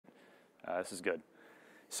This is good.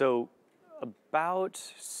 So about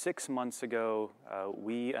 6 months ago,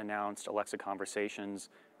 we announced Alexa Conversations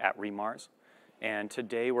at Remars. And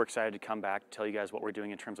today we're excited to come back to tell you guys what we're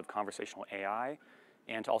doing in terms of conversational AI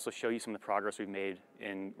and to also show you some of the progress we've made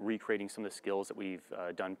in recreating some of the skills that we've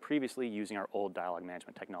done previously using our old dialogue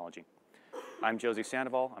management technology. I'm Josie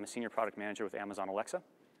Sandoval. I'm a senior product manager with Amazon Alexa.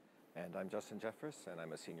 And I'm Justin Jeffress, and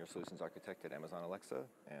I'm a senior solutions architect at Amazon Alexa,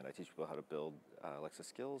 and I teach people how to build Alexa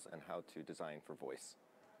skills and how to design for voice.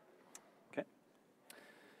 Okay.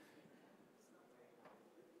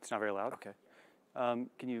 It's not very loud. Okay.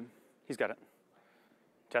 He's got it.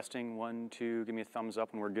 Testing, 1, 2, give me a thumbs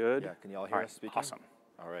up when we're good. Yeah, can you all hear us speaking? Awesome.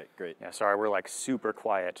 All right, great. Yeah, sorry, we're like super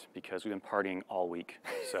quiet because we've been partying all week,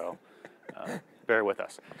 so bear with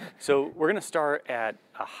us. So we're gonna start at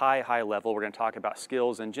a high level. We're gonna talk about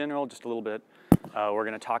skills in general, just a little bit. We're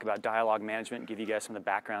gonna talk about dialogue management, give you guys some of the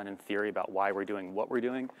background and theory about why we're doing what we're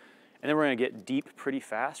doing. And then we're gonna get deep pretty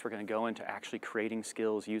fast. We're gonna go into actually creating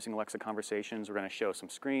skills using Alexa Conversations. We're gonna show some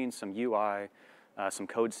screens, some UI, some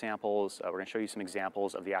code samples. We're gonna show you some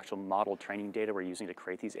examples of the actual model training data we're using to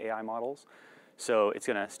create these AI models. So it's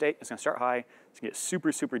gonna start high, it's gonna get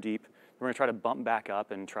super deep. We're gonna try to bump back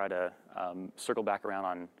up and try to circle back around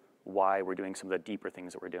on why we're doing some of the deeper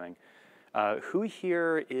things that we're doing. Who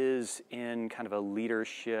here is in kind of a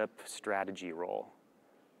leadership strategy role?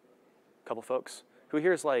 A couple folks? Who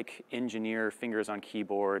here is like engineer, fingers on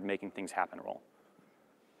keyboard, making things happen role?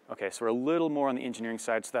 Okay, so we're a little more on the engineering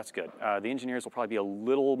side, so that's good. The engineers will probably be a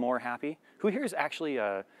little more happy. Who here is actually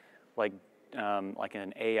like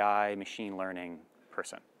an AI machine learning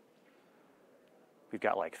person? We've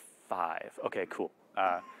got like 5. Okay, cool.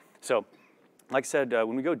 So, like I said,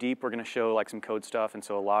 when we go deep, we're going to show like some code stuff, and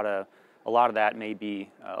so a lot of that may be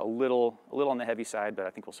a little on the heavy side, but I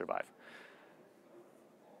think we'll survive.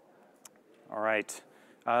 All right.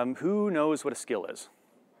 Who knows what a skill is?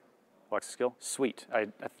 Alexa skill? Sweet. I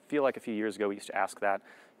feel like a few years ago we used to ask that,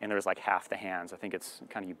 and there was like half the hands. I think it's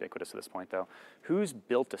kind of ubiquitous at this point, though. Who's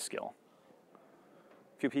built a skill?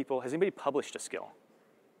 A few people. Has anybody published a skill?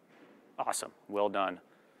 Awesome. Well done.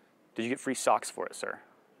 Did you get free socks for it, sir?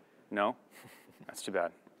 No? That's too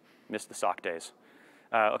bad. Missed the sock days.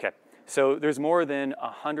 Okay. So there's more than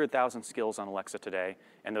 100,000 skills on Alexa today,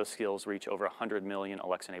 and those skills reach over 100 million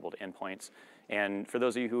Alexa-enabled endpoints. And for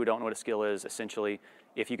those of you who don't know what a skill is, essentially,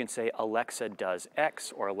 if you can say Alexa does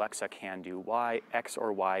X or Alexa can do Y, X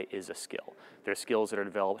or Y is a skill. There's skills that are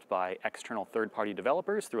developed by external third-party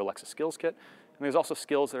developers through Alexa Skills Kit, and there's also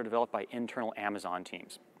skills that are developed by internal Amazon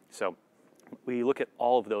teams. So we look at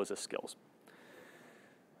all of those as skills.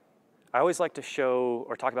 I always like to show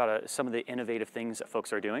or talk about some of the innovative things that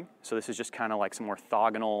folks are doing. So this is just kind of like some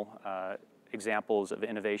orthogonal examples of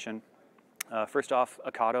innovation. First off,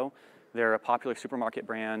 Ocado. They're a popular supermarket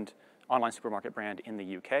brand, online supermarket brand in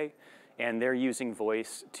the UK, and they're using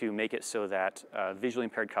voice to make it so that visually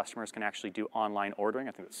impaired customers can actually do online ordering.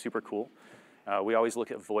 I think that's super cool. We always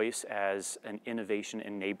look at voice as an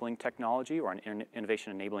innovation-enabling technology or an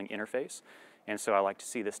innovation-enabling interface. And so I like to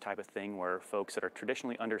see this type of thing where folks that are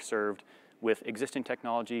traditionally underserved with existing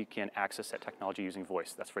technology can access that technology using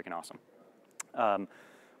voice. That's freaking awesome.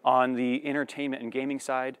 On the entertainment and gaming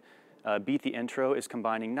side, Beat the Intro is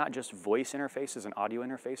combining not just voice interfaces and audio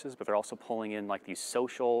interfaces, but they're also pulling in like these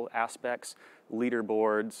social aspects,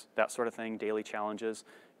 leaderboards, that sort of thing, daily challenges,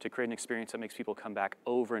 to create an experience that makes people come back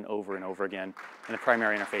over and over and over again. And the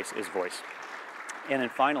primary interface is voice. And then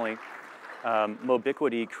finally,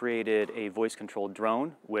 Mobiquity created a voice-controlled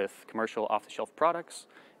drone with commercial off-the-shelf products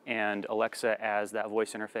and Alexa as that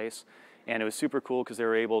voice interface. And it was super cool because they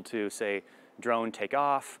were able to say, drone take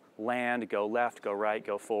off, land, go left, go right,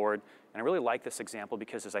 go forward. And I really like this example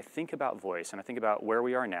because as I think about voice and I think about where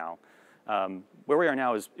we are now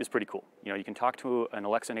is pretty cool. You know, you can talk to an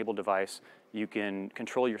Alexa-enabled device, you can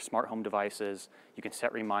control your smart home devices, you can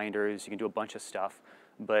set reminders, you can do a bunch of stuff.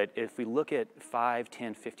 But if we look at 5,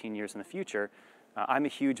 10, 15 years in the future, I'm a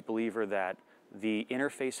huge believer that the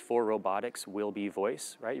interface for robotics will be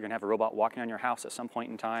voice, right? You're gonna have a robot walking around your house at some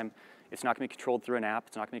point in time. It's not gonna be controlled through an app.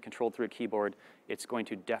 It's not gonna be controlled through a keyboard. It's going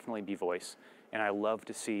to definitely be voice. And I love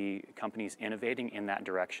to see companies innovating in that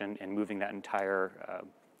direction and moving that entire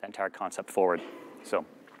concept forward. So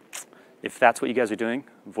if that's what you guys are doing,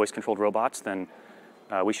 voice-controlled robots, then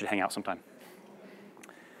we should hang out sometime.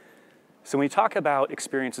 So when we talk about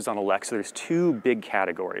experiences on Alexa, there's 2 big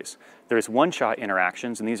categories. There's one-shot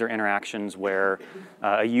interactions, and these are interactions where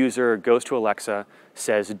a user goes to Alexa,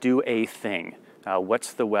 says, do a thing,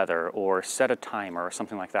 what's the weather, or set a timer, or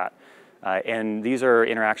something like that. And these are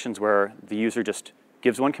interactions where the user just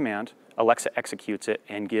gives one command, Alexa executes it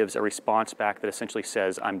and gives a response back that essentially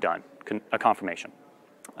says, I'm done, a confirmation.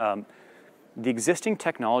 The existing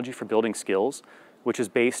technology for building skills, which is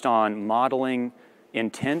based on modeling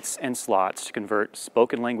intents and slots to convert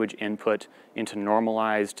spoken language input into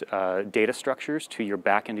normalized data structures to your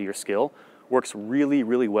back end of your skill, works really,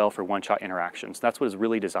 really well for one-shot interactions. That's what it's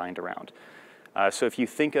really designed around. So if you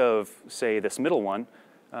think of, say, this middle one,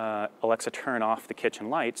 Alexa, turn off the kitchen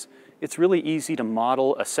lights, it's really easy to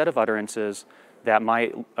model a set of utterances that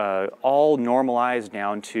might all normalize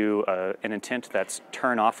down to an intent that's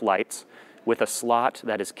turn off lights with a slot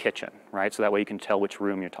that is kitchen, right? So that way you can tell which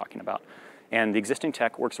room you're talking about. And the existing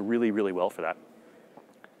tech works really, really well for that.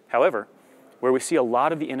 However, where we see a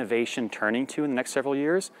lot of the innovation turning to in the next several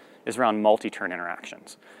years is around multi-turn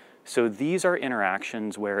interactions. So these are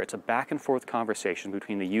interactions where it's a back and forth conversation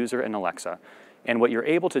between the user and Alexa. And what you're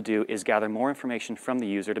able to do is gather more information from the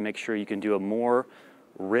user to make sure you can do a more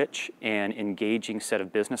rich and engaging set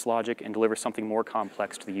of business logic and deliver something more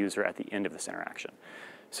complex to the user at the end of this interaction.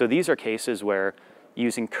 So these are cases where,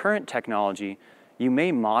 using current technology, you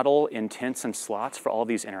may model intents and slots for all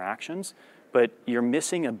these interactions, but you're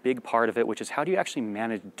missing a big part of it, which is how do you actually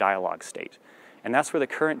manage dialogue state? And that's where the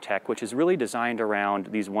current tech, which is really designed around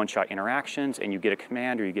these one-shot interactions, and you get a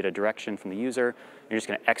command or you get a direction from the user, and you're just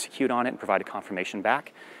going to execute on it and provide a confirmation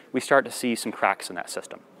back, we start to see some cracks in that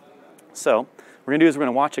system. So what we're going to do is we're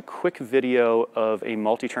going to watch a quick video of a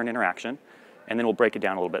multi-turn interaction, and then we'll break it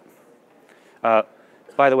down a little bit.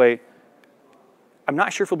 By the way, I'm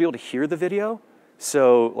not sure if we'll be able to hear the video,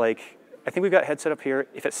 so I think we've got a headset up here.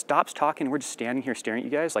 If it stops talking and we're just standing here staring at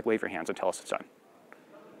you guys, wave your hands and tell us it's done.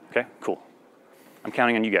 Okay, cool. I'm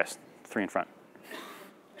counting on you guys, 3 in front.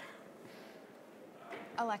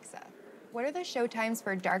 Alexa, what are the show times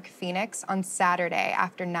for Dark Phoenix on Saturday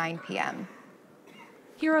after 9 p.m.?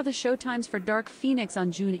 Here are the show times for Dark Phoenix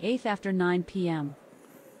on June 8th after 9 p.m.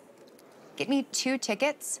 Get me 2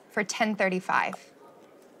 tickets for 10:35.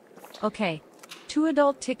 Okay. 2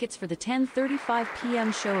 adult tickets for the 10:35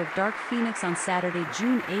 p.m. show of Dark Phoenix on Saturday,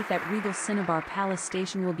 June 8th at Regal Cinnabar Palace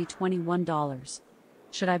Station will be $21.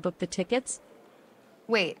 Should I book the tickets?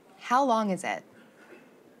 Wait, how long is it?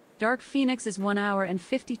 Dark Phoenix is 1 hour and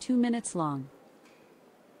 52 minutes long.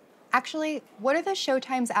 Actually, what are the show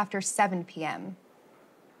times after 7 p.m.?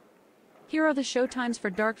 Here are the show times for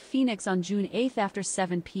Dark Phoenix on June 8th after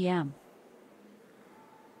 7 p.m.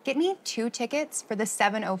 Get me 2 tickets for the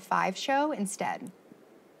 7:05 show instead.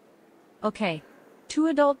 Okay. 2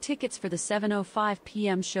 adult tickets for the 7:05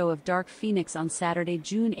 p.m. show of Dark Phoenix on Saturday,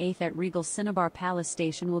 June 8th at Regal Cinnabar Palace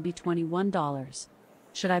Station will be $21.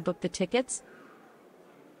 Should I book the tickets?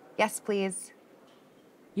 Yes, please.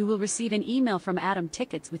 You will receive an email from Adam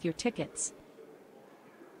Tickets with your tickets.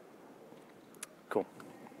 Cool.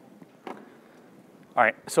 All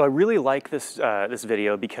right, so I really like this, this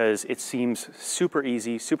video because it seems super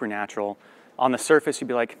easy, super natural. On the surface, you'd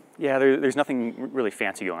be like, yeah, there's nothing really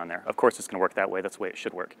fancy going on there. Of course it's going to work that way. That's the way it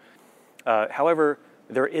should work. However,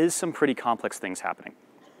 there is some pretty complex things happening.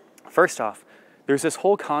 First off, there's this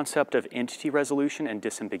whole concept of entity resolution and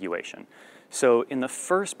disambiguation. So in the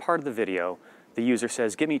first part of the video, the user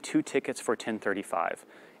says, give me 2 tickets for 10:35.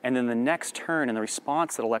 And then the next turn in the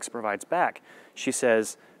response that Alexa provides back, she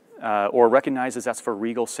says, or recognizes that's for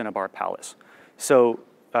Regal Cinnabar Palace. So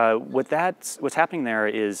what's happening there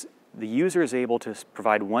is the user is able to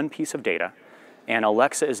provide one piece of data, and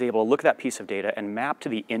Alexa is able to look at that piece of data and map to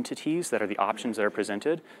the entities that are the options that are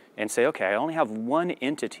presented and say, okay, I only have one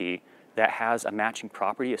entity that has a matching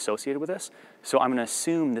property associated with this, so I'm going to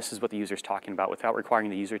assume this is what the user is talking about without requiring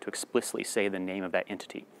the user to explicitly say the name of that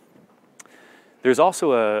entity. There's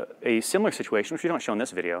also a similar situation, which we don't show in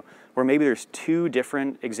this video, where maybe there's 2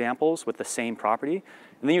 different examples with the same property,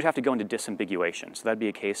 and then you'd have to go into disambiguation. So that'd be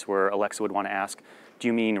a case where Alexa would want to ask, do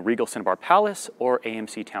you mean Regal Cinnabar Palace or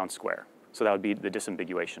AMC Town Square? So that would be the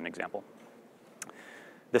disambiguation example.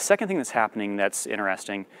 The second thing that's happening that's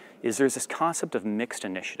interesting is there's this concept of mixed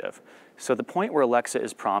initiative. So the point where Alexa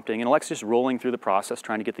is prompting, and Alexa's just rolling through the process,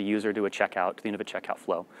 trying to get the user to a checkout, to the end of a checkout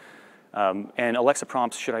flow. And Alexa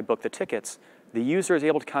prompts, should I book the tickets? The user is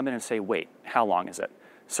able to come in and say, wait, how long is it?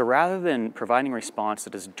 So rather than providing a response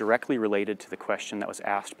that is directly related to the question that was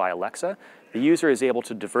asked by Alexa, the user is able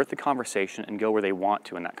to divert the conversation and go where they want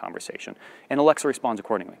to in that conversation. And Alexa responds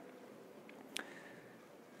accordingly.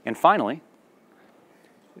 And finally,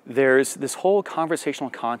 there's this whole conversational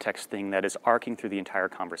context thing that is arcing through the entire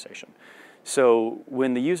conversation. So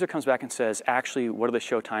when the user comes back and says, actually, what are the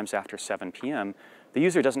show times after 7 p.m., the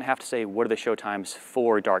user doesn't have to say, what are the show times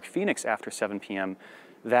for Dark Phoenix after 7 p.m.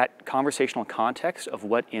 That conversational context of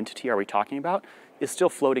what entity are we talking about is still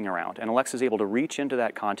floating around, and Alexa is able to reach into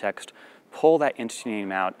that context, pull that entity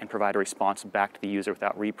name out, and provide a response back to the user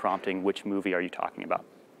without reprompting which movie are you talking about.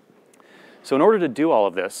 So in order to do all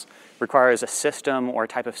of this, requires a system or a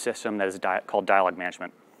type of system that is called dialogue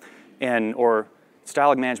management.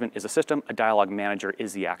 Dialogue management is a system, a dialogue manager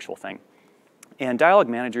is the actual thing. And dialogue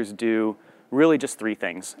managers do really just three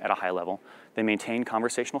things at a high level. They maintain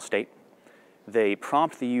conversational state, they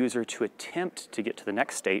prompt the user to attempt to get to the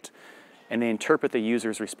next state, and they interpret the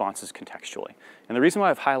user's responses contextually. And the reason why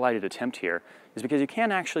I've highlighted attempt here is because you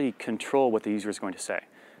can't actually control what the user is going to say.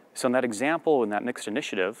 So in that example, in that mixed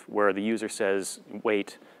initiative, where the user says,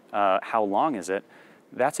 wait, how long is it?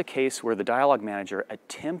 That's a case where the dialogue manager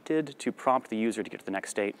attempted to prompt the user to get to the next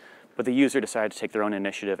state, but the user decided to take their own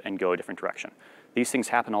initiative and go a different direction. These things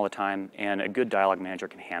happen all the time, and a good dialogue manager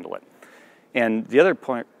can handle it. And the other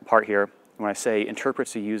part here, when I say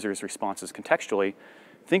interprets the user's responses contextually,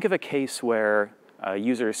 think of a case where a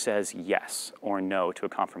user says yes or no to a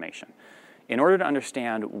confirmation. In order to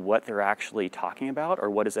understand what they're actually talking about or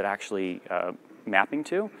what is it actually mapping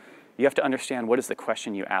to, you have to understand what is the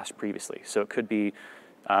question you asked previously. So it could be,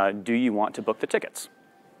 do you want to book the tickets?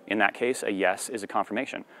 In that case, a yes is a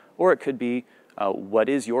confirmation. Or it could be, what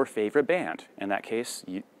is your favorite band? In that case,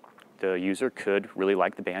 the user could really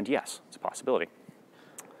like the band yes. It's a possibility.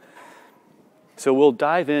 So we'll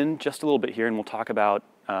dive in just a little bit here and we'll talk about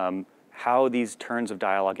how these turns of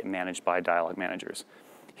dialogue get managed by dialogue managers.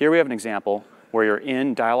 Here we have an example where you're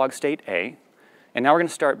in dialogue state A, and now we're going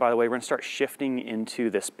to start, by the way, we're going to start shifting into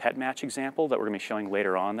this pet match example that we're going to be showing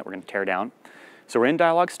later on that we're going to tear down. So we're in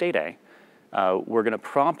dialogue state A. We're going to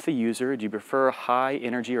prompt the user, do you prefer high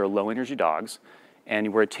energy or low energy dogs?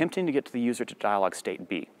 And we're attempting to get to the user to dialogue state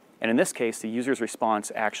B. And in this case, the user's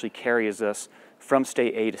response actually carries us from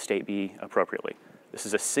state A to state B appropriately. This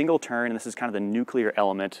is a single turn, and this is kind of the nuclear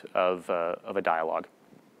element of a dialogue.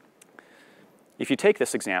 If you take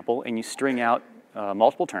this example and you string out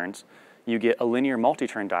multiple turns, you get a linear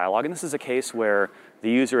multi-turn dialogue, and this is a case where the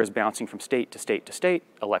user is bouncing from state to state to state,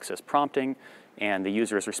 Alexa is prompting, and the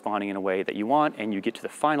user is responding in a way that you want, and you get to the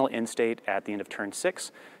final end state at the end of turn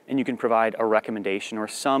 6, and you can provide a recommendation or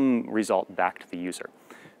some result back to the user.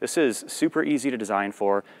 This is super easy to design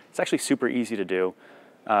for. It's actually super easy to do.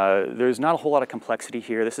 There's not a whole lot of complexity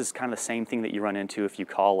here. This is kind of the same thing that you run into if you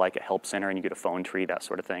call like a help center and you get a phone tree, that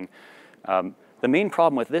sort of thing. The main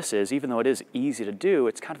problem with this is, even though it is easy to do,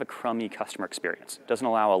 it's kind of a crummy customer experience. It doesn't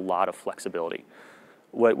allow a lot of flexibility.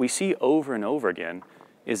 What we see over and over again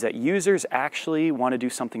is that users actually want to do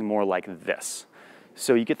something more like this.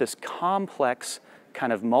 So you get this complex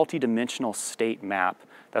kind of multi-dimensional state map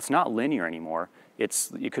that's not linear anymore.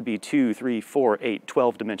 It could be 2, 3, 4, 8,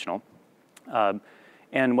 12 dimensional.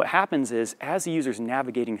 And what happens is, as the user's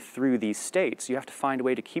navigating through these states, you have to find a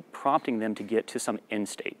way to keep prompting them to get to some end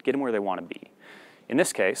state, get them where they want to be. In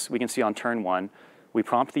this case, we can see on turn 1, we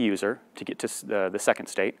prompt the user to get to the second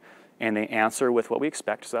state, and they answer with what we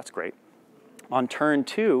expect, so that's great. On turn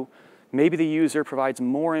 2, maybe the user provides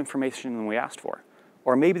more information than we asked for.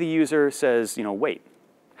 Or maybe the user says, wait,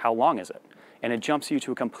 how long is it? And it jumps you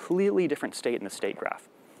to a completely different state in the state graph.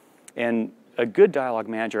 And a good dialogue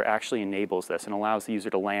manager actually enables this and allows the user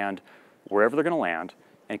to land wherever they're going to land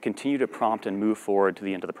and continue to prompt and move forward to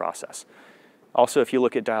the end of the process. Also, if you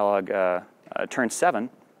look at dialogue turn 7,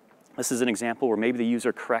 this is an example where maybe the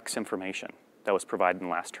user corrects information that was provided in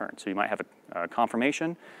the last turn. So you might have a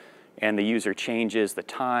confirmation, and the user changes the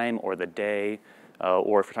time or the day,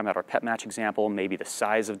 or if we're talking about our pet match example, maybe the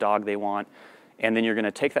size of dog they want, and then you're going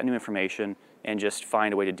to take that new information and just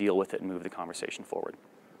find a way to deal with it and move the conversation forward.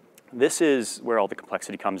 This is where all the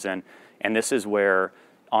complexity comes in, and this is where,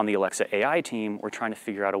 on the Alexa AI team, we're trying to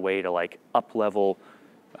figure out a way to up-level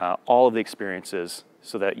all of the experiences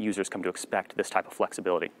so that users come to expect this type of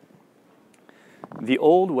flexibility. The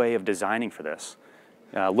old way of designing for this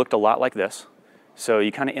looked a lot like this. So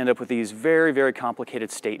you kind of end up with these very, very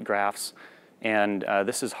complicated state graphs, and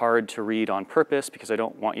this is hard to read on purpose because I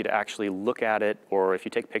don't want you to actually look at it, or if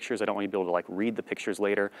you take pictures, I don't want you to be able to read the pictures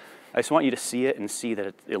later. I just want you to see it and see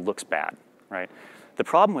that it looks bad, right? The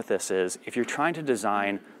problem with this is, if you're trying to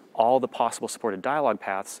design all the possible supported dialogue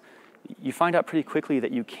paths, you find out pretty quickly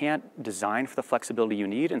that you can't design for the flexibility you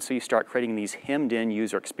need, and so you start creating these hemmed-in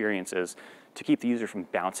user experiences to keep the user from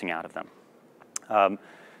bouncing out of them.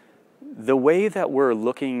 The way that we're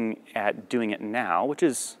looking at doing it now, which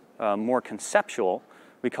is more conceptual,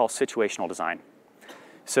 we call situational design.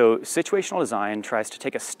 So situational design tries to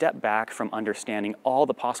take a step back from understanding all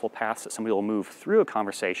the possible paths that somebody will move through a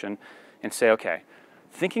conversation and say, okay,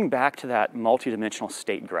 thinking back to that multidimensional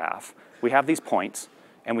state graph, we have these points,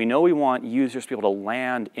 and we know we want users to be able to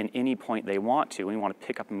land in any point they want to, and we want to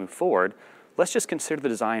pick up and move forward, let's just consider the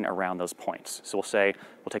design around those points. So we'll say,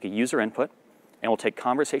 we'll take a user input, and we'll take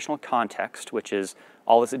conversational context, which is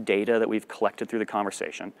all this data that we've collected through the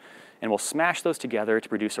conversation, and we'll smash those together to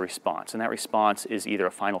produce a response. And that response is either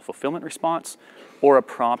a final fulfillment response or a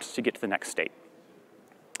prompt to get to the next state.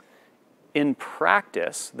 In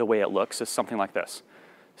practice, the way it looks is something like this.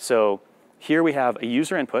 So here we have a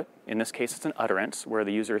user input. In this case, it's an utterance where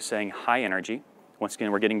the user is saying high energy. Once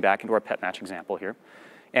again, we're getting back into our pet match example here.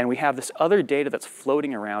 And we have this other data that's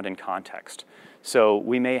floating around in context. So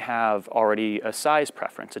we may have already a size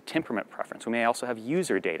preference, a temperament preference. We may also have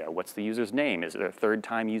user data. What's the user's name? Is it their third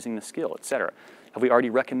time using the skill, et cetera? Have we already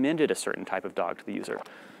recommended a certain type of dog to the user?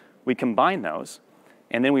 We combine those,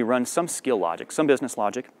 and then we run some skill logic, some business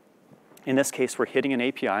logic. In this case, we're hitting an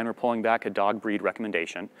API and we're pulling back a dog breed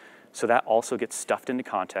recommendation. So that also gets stuffed into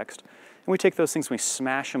context. And we take those things and we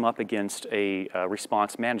smash them up against a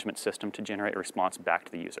response management system to generate a response back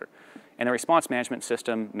to the user. And the response management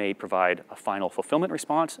system may provide a final fulfillment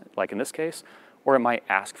response, like in this case, or it might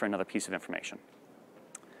ask for another piece of information.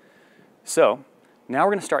 So now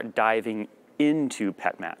we're going to start diving into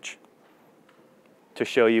PetMatch to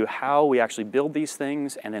show you how we actually build these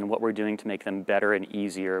things and then what we're doing to make them better and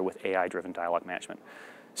easier with AI-driven dialogue management.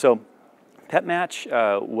 So PetMatch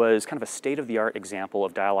was kind of a state-of-the-art example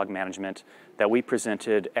of dialogue management that we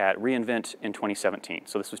presented at reInvent in 2017.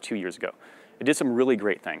 So this was 2 years ago. It did some really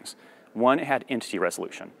great things. One, it had entity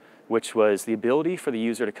resolution, which was the ability for the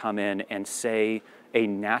user to come in and say a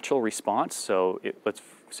natural response. So let's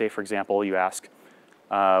say, for example, you ask,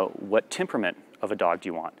 what temperament of a dog do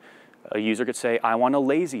you want? A user could say, I want a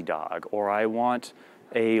lazy dog, or I want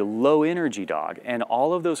a low energy dog. And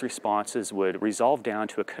all of those responses would resolve down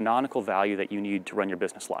to a canonical value that you need to run your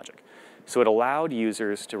business logic. So it allowed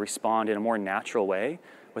users to respond in a more natural way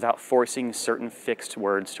without forcing certain fixed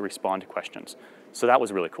words to respond to questions. So that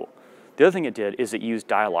was really cool. The other thing it did is it used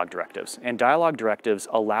dialogue directives. And dialogue directives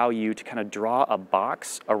allow you to kind of draw a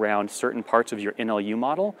box around certain parts of your NLU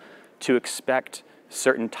model to expect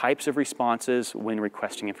certain types of responses when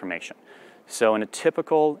requesting information. So in a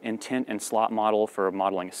typical intent and slot model for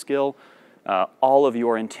modeling a skill, all of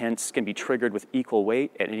your intents can be triggered with equal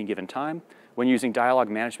weight at any given time. When you're using dialogue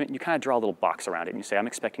management, you kind of draw a little box around it and you say, I'm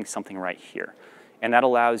expecting something right here. And that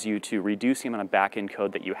allows you to reduce the amount of back-end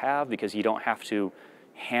code that you have because you don't have to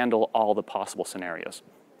handle all the possible scenarios.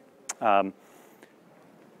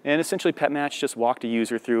 And essentially, PetMatch just walked a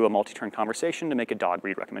user through a multi-turn conversation to make a dog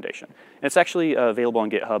breed recommendation. And it's actually available on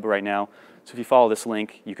GitHub right now. So if you follow this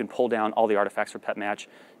link, you can pull down all the artifacts for PetMatch,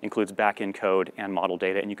 includes back-end code and model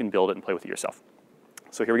data, and you can build it and play with it yourself.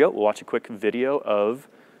 So here we go. We'll watch a quick video of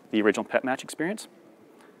the original PetMatch experience.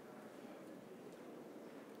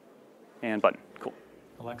 And button. Cool.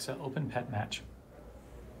 Alexa, open PetMatch.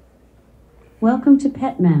 Welcome to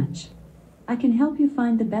PetMatch. I can help you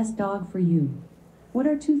find the best dog for you. What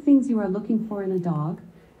are 2 things you are looking for in a dog?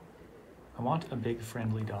 I want a big,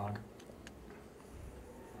 friendly dog.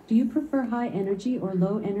 Do you prefer high energy or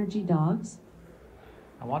low energy dogs?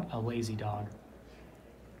 I want a lazy dog.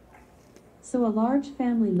 So a large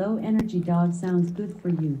family low energy dog sounds good for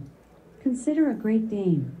you. Consider a Great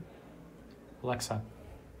Dane. Alexa,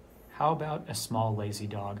 how about a small, lazy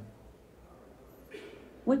dog?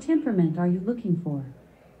 What temperament are you looking for?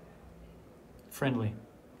 Friendly.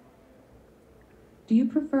 Do you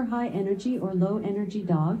prefer high energy or low energy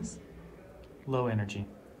dogs? Low energy.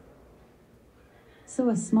 So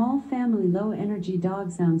a small family low energy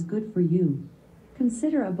dog sounds good for you.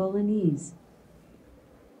 Consider a Bolognese.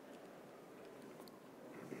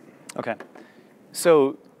 Okay,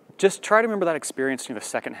 so just try to remember that experience in the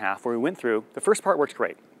second half where we went through. The first part worked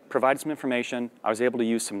great. Provided some information. I was able to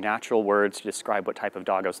use some natural words to describe what type of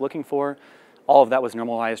dog I was looking for. All of that was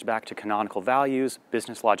normalized back to canonical values.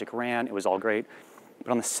 Business logic ran. It was all great.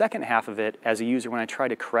 But on the second half of it, as a user, when I try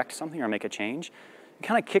to correct something or make a change, it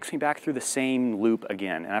kind of kicks me back through the same loop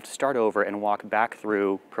again. And I have to start over and walk back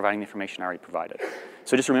through providing the information I already provided.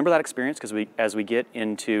 So just remember that experience, because as we get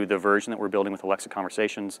into the version that we're building with Alexa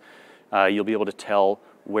Conversations, you'll be able to tell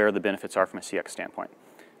where the benefits are from a CX standpoint.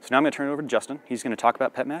 So now I'm going to turn it over to Justin. He's going to talk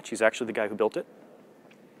about PetMatch. He's actually the guy who built it.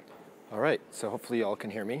 All right, so hopefully you all can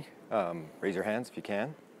hear me. Raise your hands if you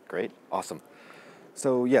can. Great, awesome.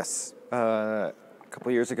 So yes, a couple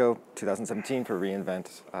of years ago, 2017 for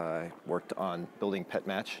reInvent, I worked on building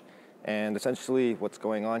PetMatch. And essentially what's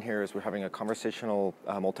going on here is we're having a conversational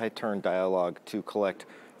multi-turn dialogue to collect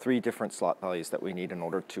 3 different slot values that we need in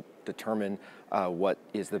order to determine what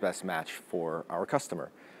is the best match for our customer.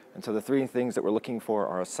 And so the 3 things that we're looking for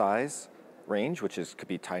are a size range, which could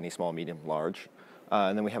be tiny, small, medium, large,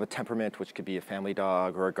 And then we have a temperament, which could be a family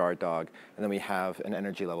dog or a guard dog. And then we have an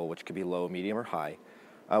energy level, which could be low, medium, or high.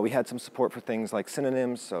 We had some support for things like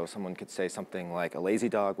synonyms, so someone could say something like a lazy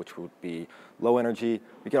dog, which would be low energy.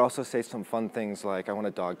 We could also say some fun things like, I want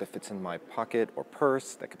a dog that fits in my pocket or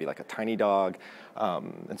purse. That could be like a tiny dog.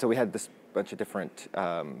 And so we had this bunch of different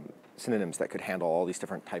synonyms that could handle all these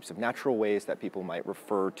different types of natural ways that people might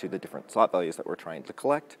refer to the different slot values that we're trying to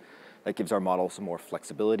collect. That gives our model some more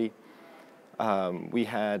flexibility. We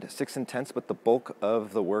had 6 intents, but the bulk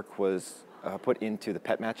of the work was put into the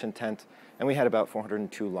PetMatch intent, and we had about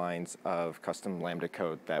 402 lines of custom Lambda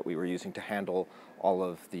code that we were using to handle all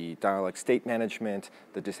of the dialog state management,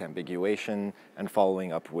 the disambiguation, and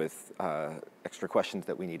following up with extra questions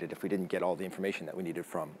that we needed if we didn't get all the information that we needed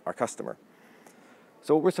from our customer.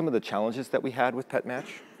 So what were some of the challenges that we had with PetMatch?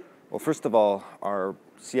 Well, first of all, our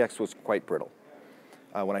CX was quite brittle.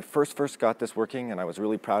 When I first got this working, and I was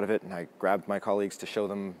really proud of it, and I grabbed my colleagues to show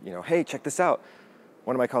them, hey, check this out.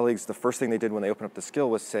 One of my colleagues, the first thing they did when they opened up the skill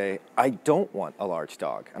was say, I don't want a large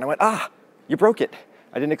dog. And I went, you broke it.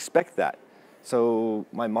 I didn't expect that. So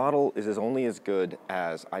my model is only as good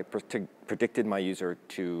as I predicted my user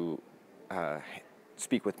to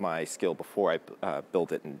speak with my skill before I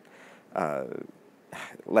build it and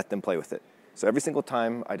let them play with it. So every single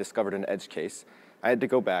time I discovered an edge case, I had to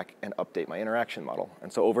go back and update my interaction model.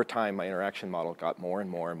 And so over time, my interaction model got more and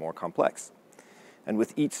more and more complex. And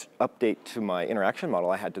with each update to my interaction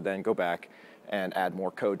model, I had to then go back and add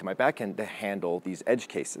more code to my backend to handle these edge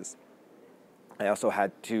cases. I also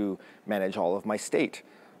had to manage all of my state.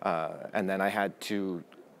 And then I had to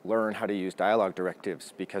learn how to use dialog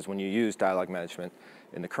directives, because when you use dialog management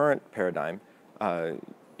in the current paradigm,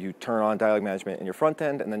 you turn on dialog management in your front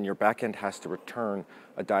end, and then your back end has to return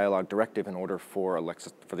a dialog directive in order for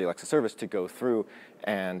the Alexa service to go through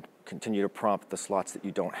and continue to prompt the slots that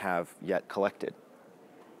you don't have yet collected.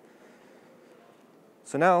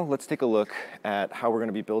 So now let's take a look at how we're going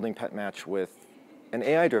to be building PetMatch with an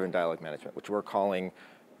AI-driven dialog management, which we're calling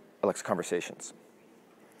Alexa Conversations.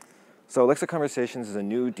 So Alexa Conversations is a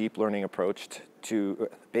new deep learning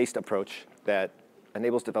based approach that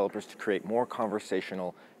enables developers to create more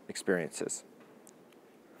conversational experiences.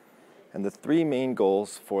 And the 3 main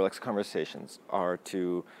goals for Alexa Conversations are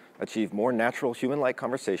to achieve more natural human-like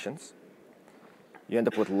conversations. You end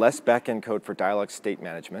up with less back-end code for dialog state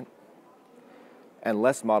management, and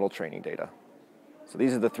less model training data. So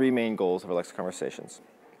these are the 3 main goals of Alexa Conversations.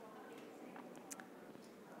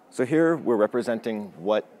 So here we're representing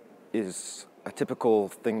what is a typical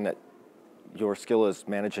thing that your skill is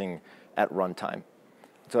managing at runtime.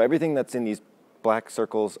 So everything that's in these black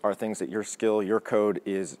circles are things that your skill, your code,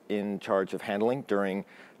 is in charge of handling during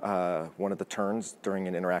one of the turns during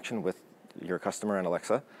an interaction with your customer and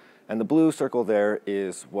Alexa. And the blue circle there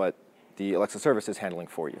is what the Alexa service is handling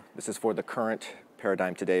for you. This is for the current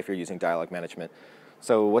paradigm today if you're using dialog management.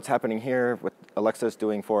 So what's happening here, what Alexa is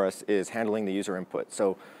doing for us, is handling the user input.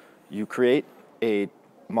 So you create a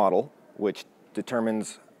model which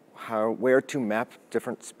determines where to map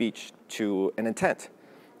different speech to an intent.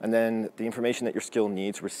 And then the information that your skill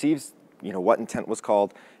needs receives what intent was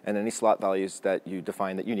called and any slot values that you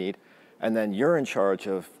define that you need. And then you're in charge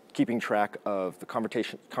of keeping track of the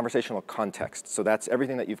conversational context. So that's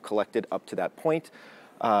everything that you've collected up to that point.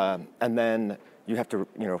 And then you have to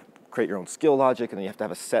create your own skill logic, and then you have to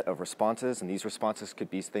have a set of responses. And these responses could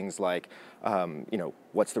be things like,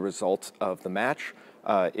 what's the result of the match?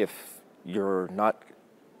 If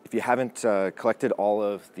you haven't collected all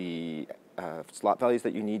of the slot values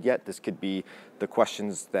that you need yet, this could be the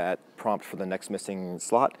questions that prompt for the next missing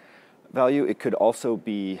slot value. It could also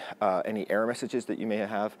be any error messages that you may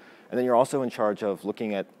have. And then you're also in charge of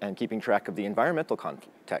looking at and keeping track of the environmental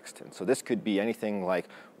context. And so this could be anything like,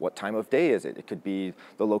 what time of day is it? It could be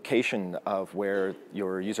the location of where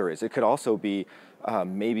your user is. It could also be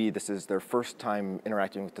maybe this is their first time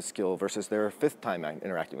interacting with the skill versus their 5th time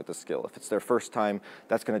interacting with the skill. If it's their first time,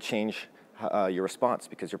 that's going to change your response,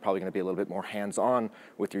 because you're probably going to be a little bit more hands-on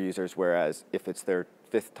with your users, whereas if it's their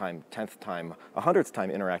 5th time, 10th time, 100th time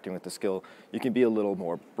interacting with the skill, you can be a little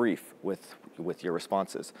more brief with your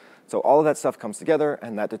responses. So all of that stuff comes together,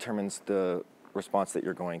 and that determines the response that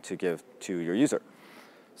you're going to give to your user.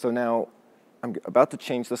 So now I'm about to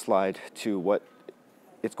change the slide to what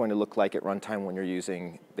it's going to look like at runtime when you're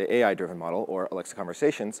using the AI-driven model, or Alexa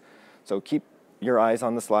Conversations. So keep your eyes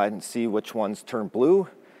on the slide and see which ones turn blue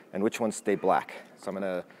and which ones stay black. So I'm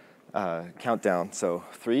going to count down. So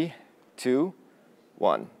 3, 2,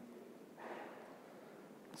 1.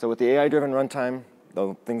 So with the AI-driven runtime,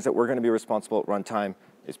 the things that we're going to be responsible at runtime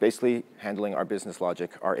is basically handling our business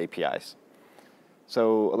logic, our APIs.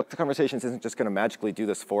 So Alexa Conversations isn't just going to magically do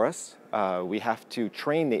this for us. We have to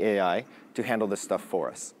train the AI to handle this stuff for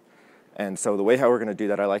us. And so the way how we're going to do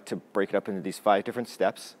that, I like to break it up into these 5 different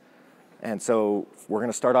steps. And so we're going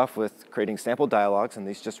to start off with creating sample dialogues, and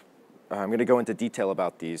these just, I'm going to go into detail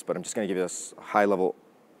about these, but I'm just going to give you a high-level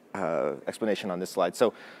explanation on this slide.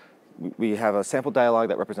 So we have a sample dialogue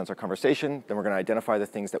that represents our conversation. Then we're going to identify the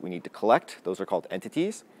things that we need to collect. Those are called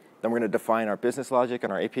entities. Then we're going to define our business logic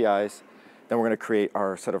and our APIs. Then we're going to create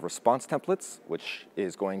our set of response templates, which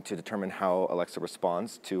is going to determine how Alexa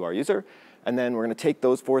responds to our user. And then we're going to take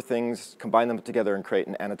those 4 things, combine them together, and create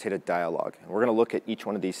an annotated dialogue. And we're going to look at each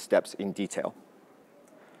one of these steps in detail.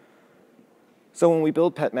 So when we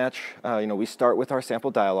build PetMatch, we start with our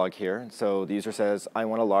sample dialogue here. And so the user says, I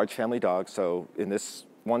want a large family dog. So in this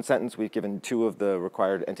one sentence, we've given 2 of the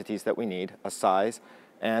required entities that we need, a size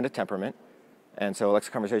and a temperament. And so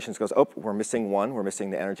Alexa Conversations goes, oh, we're missing 1. We're missing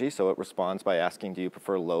the energy. So it responds by asking, do you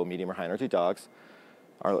prefer low, medium, or high energy dogs?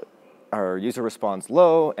 Our user responds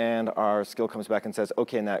low, and our skill comes back and says,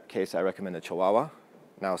 OK, in that case, I recommend a Chihuahua.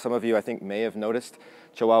 Now, some of you, I think, may have noticed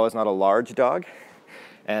Chihuahua is not a large dog.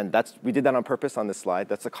 And we did that on purpose on this slide.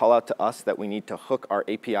 That's a call out to us that we need to hook our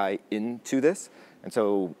API into this. And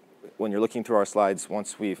so when you're looking through our slides,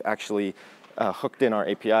 once we've actually hooked in our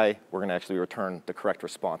API, we're going to actually return the correct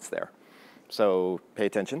response there. So pay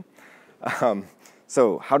attention.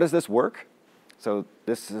 So how does this work? So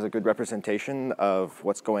this is a good representation of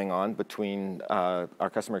what's going on between our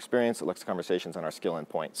customer experience, Alexa Conversations, and our skill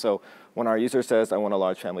endpoint. So when our user says, I want a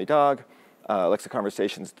large family dog, Alexa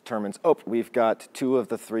Conversations determines, oh, we've got 2 of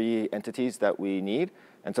the 3 entities that we need.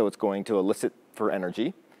 And so it's going to elicit for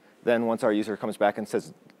energy. Then once our user comes back and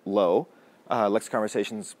says low, Alexa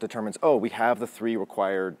Conversations determines, oh, we have the 3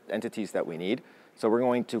 required entities that we need. So we're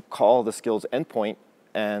going to call the skills endpoint,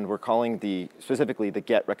 and we're calling specifically the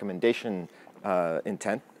get recommendation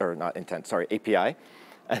API.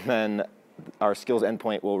 And then our skills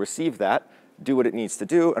endpoint will receive that, do what it needs to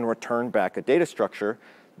do, and return back a data structure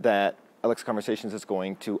that Alexa Conversations is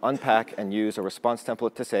going to unpack and use a response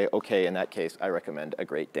template to say, OK, in that case, I recommend a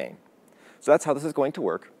Great Dane. So that's how this is going to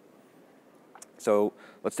work. So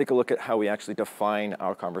let's take a look at how we actually define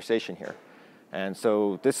our conversation here. And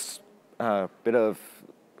so this bit of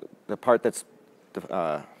the part that's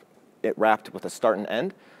it wrapped with a start and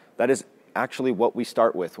end, that is actually what we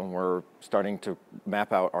start with when we're starting to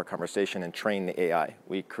map out our conversation and train the AI.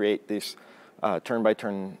 We create this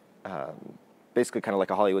turn-by-turn, basically kind of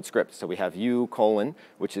like a Hollywood script. So we have U:,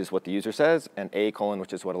 which is what the user says, and A:,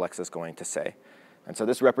 which is what Alexa is going to say. And so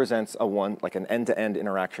this represents like an end-to-end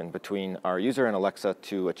interaction between our user and Alexa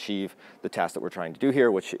to achieve the task that we're trying to do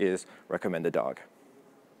here, which is recommend a dog.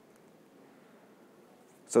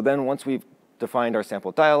 So then once we've defined our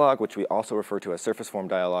sample dialogue, which we also refer to as surface form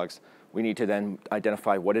dialogues, we need to then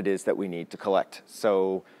identify what it is that we need to collect.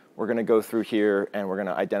 So we're going to go through here, and we're going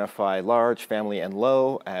to identify large, family, and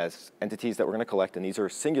low as entities that we're going to collect, and these are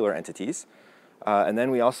singular entities. And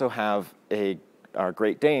then we also have our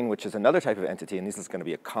Great Dane, which is another type of entity, and this is going to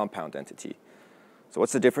be a compound entity. So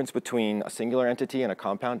what's the difference between a singular entity and a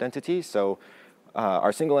compound entity? So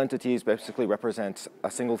our single entities basically represent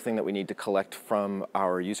a single thing that we need to collect from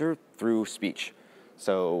our user through speech.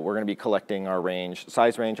 So we're going to be collecting our range,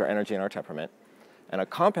 size range, our energy, and our temperament. And a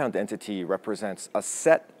compound entity represents a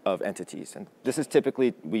set of entities. And this is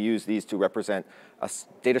typically, we use these to represent a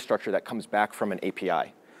data structure that comes back from an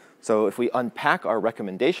API. So if we unpack our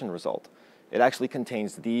recommendation result, it actually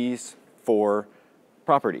contains these 4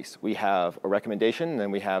 properties. We have a recommendation, and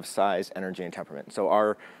then we have size, energy, and temperament. So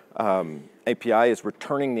our API is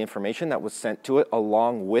returning the information that was sent to it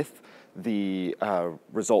along with the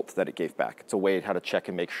result that it gave back. It's a way how to check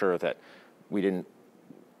and make sure that we didn't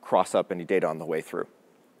cross up any data on the way through.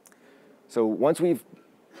 So once we've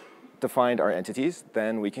defined our entities,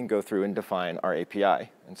 then we can go through and define our API.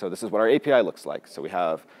 And so this is what our API looks like. So we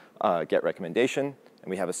have get recommendation, and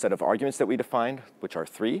we have a set of arguments that we defined, which are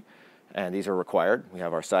 3. And these are required. We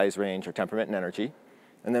have our size range, our temperament, and energy.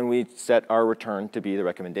 And then we set our return to be the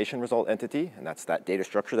recommendation result entity, and that's that data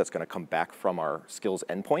structure that's going to come back from our skills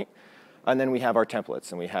endpoint. And then we have our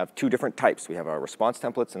templates, and we have 2 different types. We have our response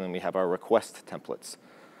templates, and then we have our request templates.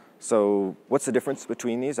 So what's the difference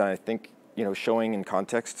between these? I think showing in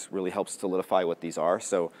context really helps solidify what these are.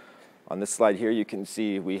 So on this slide here, you can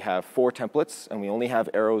see we have 4 templates, and we only have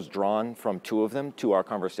arrows drawn from 2 of them to our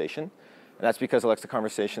conversation. And that's because Alexa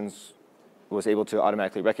Conversations was able to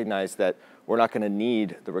automatically recognize that we're not going to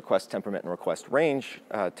need the request temperament and request range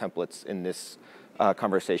templates in this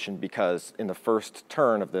conversation, because in the first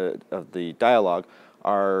turn of the dialogue,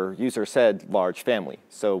 our user said large family.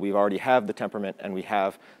 So we already have the temperament and we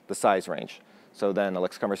have the size range. So then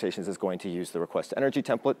Alexa Conversations is going to use the request energy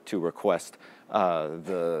template to request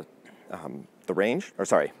the range, or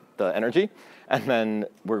sorry, the energy. And then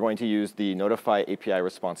we're going to use the notify API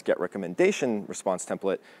response get recommendation response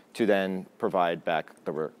template to then provide back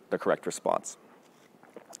the correct response.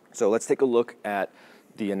 So let's take a look at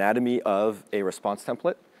the anatomy of a response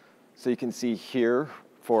template. So you can see here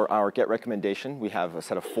for our get recommendation, we have a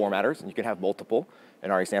set of formatters, and you can have multiple.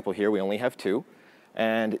 In our example here, we only have 2.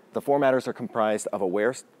 And the formatters are comprised of a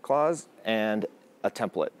where clause and a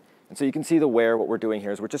template. And so you can see the where, what we're doing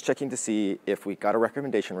here is we're just checking to see if we got a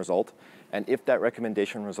recommendation result and if that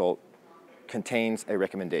recommendation result contains a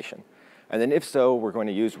recommendation. And then if so, we're going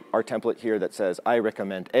to use our template here that says, I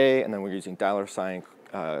recommend A, and then we're using $sign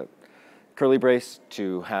curly brace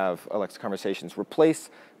to have Alexa Conversations replace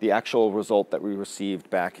the actual result that we received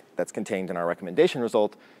back that's contained in our recommendation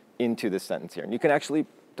result into this sentence here. And you can actually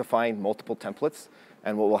define multiple templates,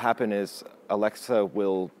 and what will happen is Alexa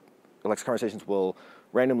Conversations will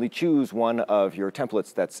randomly choose one of your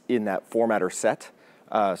templates that's in that formatter set,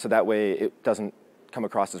 so that way it doesn't come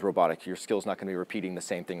across as robotic. Your skill's not going to be repeating the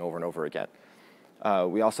same thing over and over again.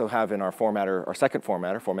 We also have in our formatter, our second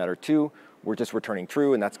formatter, formatter 2, we're just returning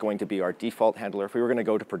true, and that's going to be our default handler. If we were going to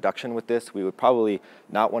go to production with this, we would probably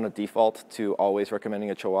not want to default to always recommending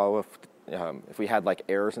a Chihuahua. If we had like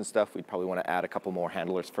errors and stuff, we'd probably want to add a couple more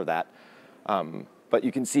handlers for that. But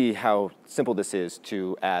you can see how simple this is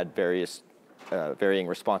to add various varying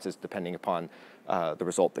responses depending upon the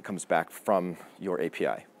result that comes back from your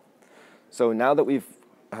API. So now that we've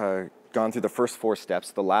gone through the first 4 steps,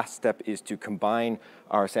 the last step is to combine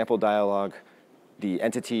our sample dialog, the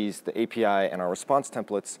entities, the API, and our response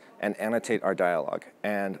templates, and annotate our dialog.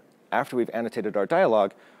 And after we've annotated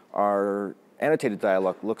our annotated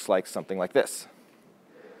dialog looks like something like this.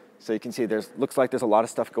 So you can see looks like there's a lot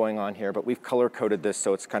of stuff going on here, but we've color-coded this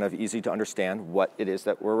so it's kind of easy to understand what it is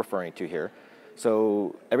that we're referring to here.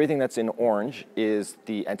 So everything that's in orange is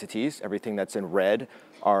the entities. Everything that's in red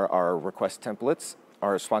are our request templates,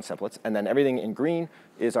 our response templates, and then everything in green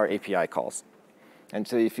is our API calls. And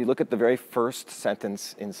so if you look at the very first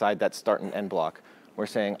sentence inside that start and end block, we're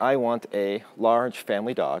saying, I want a large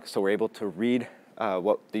family dog. So we're able to read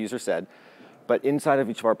what the user said. But inside of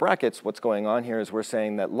each of our brackets, what's going on here is we're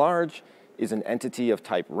saying that large is an entity of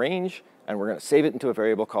type range, and we're going to save it into a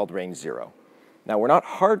variable called range 0. Now, we're not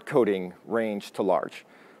hard coding range to large.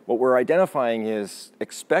 What we're identifying is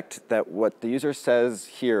expect that what the user says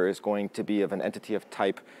here is going to be of an entity of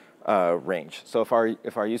type range. So if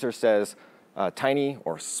our user says tiny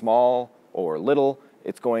or small or little,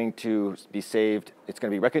 it's going to be saved. It's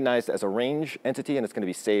going to be recognized as a range entity, and it's going to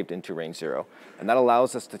be saved into range 0. And that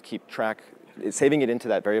allows us to keep track. Saving it into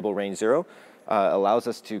that variable range 0 allows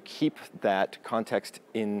us to keep that context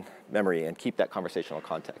in memory and keep that conversational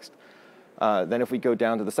context. Then if we go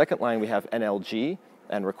down to the second line, we have NLG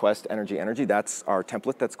and request energy. That's our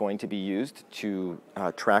template that's going to be used to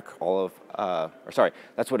track all of,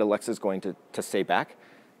 that's what Alexa is going to say back.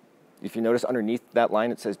 If you notice underneath that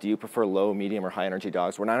line, it says, do you prefer low, medium, or high energy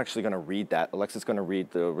dogs? We're not actually going to read that. Alexa's going to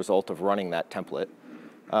read the result of running that template.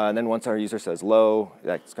 And then once our user says low,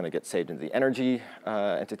 that's going to get saved into the energy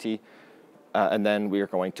entity. And then we are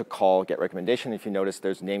going to call get recommendation. If you notice,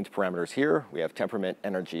 there's named parameters here. We have temperament,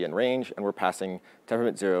 energy, and range. And we're passing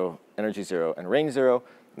temperament 0, energy 0, and range 0.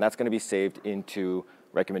 And that's going to be saved into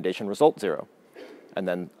recommendation result 0. And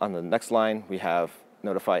then on the next line, we have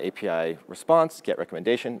notify API response, get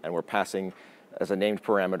recommendation, and we're passing as a named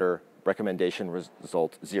parameter recommendation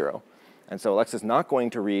result 0. And so Alexa's not going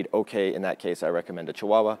to read, OK, in that case, I recommend a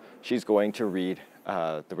Chihuahua. She's going to read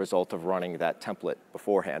the result of running that template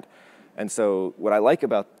beforehand. And so what I like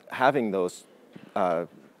about having those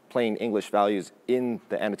plain English values in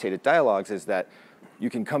the annotated dialogues is that you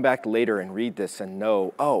can come back later and read this and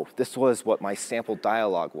know, oh, this was what my sample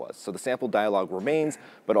dialog was. So the sample dialog remains,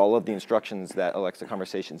 but all of the instructions that Alexa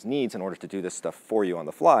Conversations needs in order to do this stuff for you on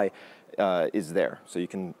the fly is there. So you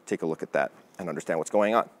can take a look at that and understand what's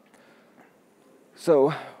going on.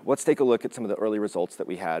 So let's take a look at some of the early results that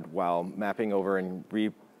we had while mapping over and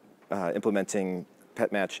implementing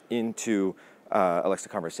PetMatch into Alexa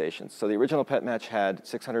Conversations. So the original PetMatch had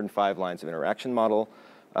 605 lines of interaction model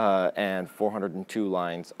and 402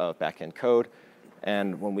 lines of backend code.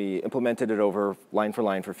 And when we implemented it over line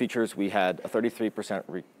for features, we had a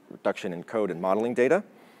 33% reduction in code and modeling data.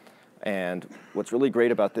 And what's really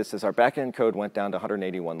great about this is our backend code went down to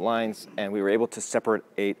 181 lines, and we were able to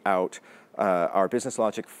separate out our business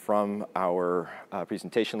logic from our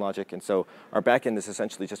presentation logic. And so our backend is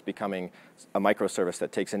essentially just becoming a microservice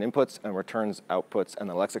that takes in inputs and returns outputs, and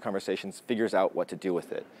the Alexa Conversations figures out what to do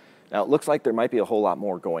with it. Now, it looks like there might be a whole lot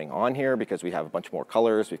more going on here because we have a bunch more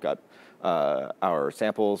colors. We've got our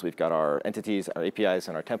samples, we've got our entities, our APIs,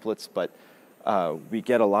 and our templates, but we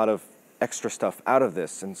get a lot of extra stuff out of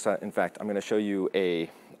this. And so, in fact, I'm going to show you a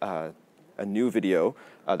new video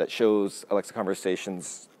that shows Alexa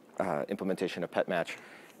Conversations implementation of PetMatch,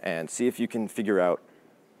 and see if you can figure out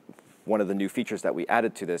one of the new features that we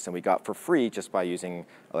added to this and we got for free just by using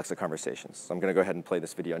Alexa Conversations. So I'm going to go ahead and play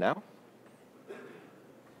this video now.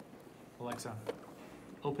 Alexa,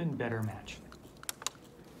 open Better Match.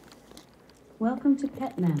 Welcome to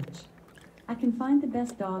Pet Match. I can find the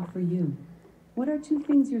best dog for you. What are 2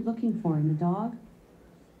 things you're looking for in a dog?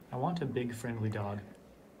 I want a big, friendly dog.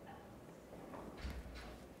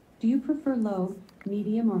 Do you prefer low,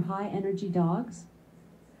 medium, or high energy dogs?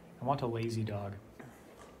 I want a lazy dog.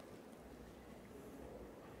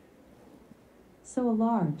 So a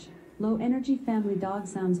large, low energy family dog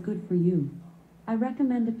sounds good for you. I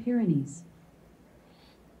recommend a Pyrenees.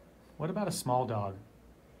 What about a small dog?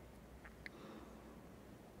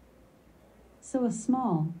 So a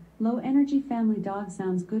small, low energy family dog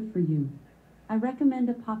sounds good for you. I recommend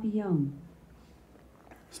a Papillon.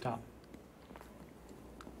 Stop.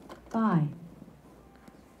 Bye.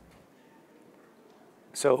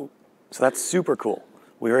 So that's super cool.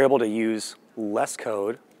 We were able to use less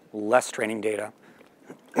code, less training data,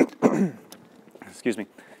 excuse me,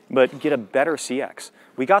 but get a better CX.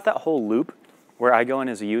 We got that whole loop where I go in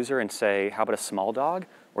as a user and say, how about a small dog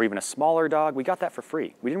or even a smaller dog? We got that for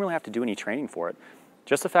free. We didn't really have to do any training for it.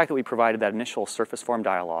 Just the fact that we provided that initial surface form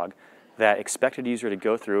dialogue that expected user to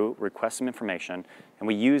go through, request some information, and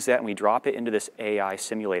we use that and we drop it into this AI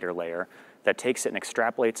simulator layer that takes it and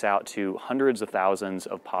extrapolates out to hundreds of thousands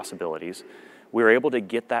of possibilities. We were able to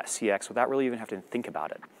get that CX without really even having to think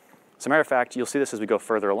about it. As a matter of fact, you'll see this as we go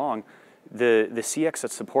further along. The CX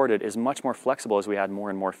that's supported is much more flexible as we add more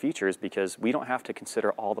and more features because we don't have to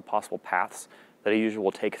consider all the possible paths that a user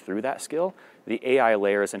will take through that skill. The AI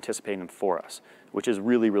layer is anticipating them for us, which is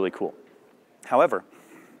really, really cool. However,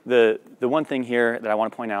 the one thing here that I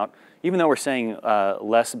want to point out, even though we're saying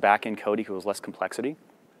less back-end code equals less complexity,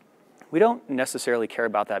 we don't necessarily care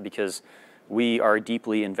about that because we are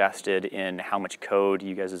deeply invested in how much code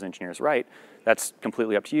you guys as engineers write. That's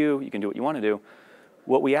completely up to you. You can do what you want to do.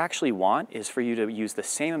 What we actually want is for you to use the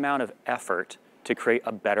same amount of effort to create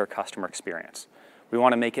a better customer experience. We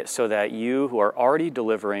want to make it so that you who are already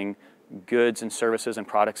delivering goods and services and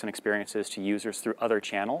products and experiences to users through other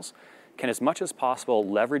channels can, as much as possible,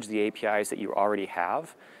 leverage the APIs that you already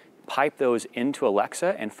have, pipe those into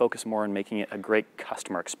Alexa, and focus more on making it a great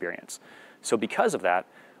customer experience. So because of that,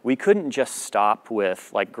 we couldn't just stop with,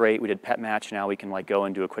 like, great, we did pet match, now we can like go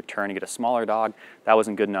and do a quick turn and get a smaller dog. That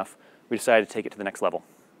wasn't good enough. We decided to take it to the next level.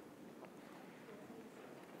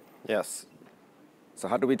 Yes. So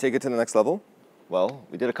how do we take it to the next level? Well,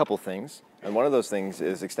 we did a couple things, and one of those things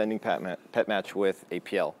is extending PetMatch with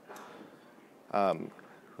APL.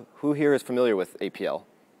 Who here is familiar with APL?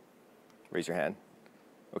 Raise your hand.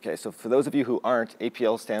 Okay, so for those of you who aren't,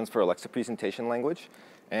 APL stands for Alexa Presentation Language,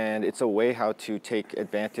 and it's a way how to take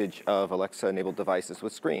advantage of Alexa-enabled devices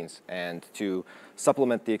with screens and to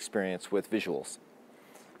supplement the experience with visuals.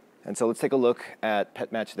 And so let's take a look at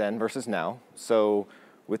PetMatch then versus now. So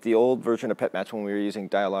with the old version of PetMatch, when we were using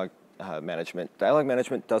dialogue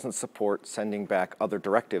management doesn't support sending back other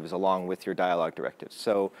directives along with your dialogue directives.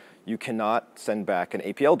 So you cannot send back an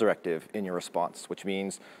APL directive in your response, which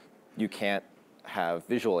means you can't have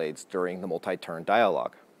visual aids during the multi-turn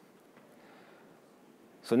dialogue.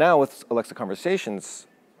 So now with Alexa Conversations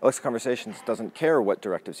doesn't care what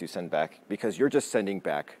directives you send back because you're just sending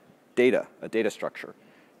back data, a data structure.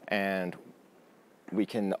 And we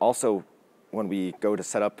can also, when we go to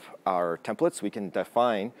set up our templates, we can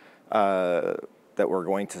define that we're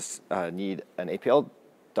going to need an APL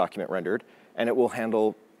document rendered, and it will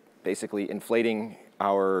handle basically inflating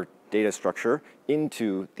our data structure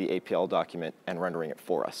into the APL document and rendering it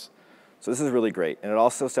for us. So this is really great, and it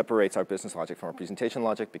also separates our business logic from our presentation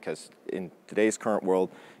logic because in today's current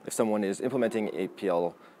world, if someone is implementing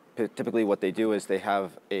APL, typically what they do is they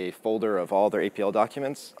have a folder of all their APL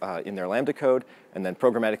documents in their Lambda code, and then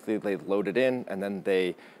programmatically they load it in, and then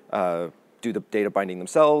they do the data binding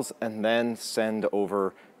themselves, and then send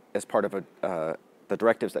over as part of the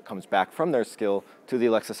directives that comes back from their skill to the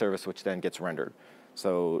Alexa service, which then gets rendered.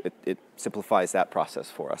 So it simplifies that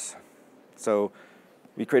process for us. So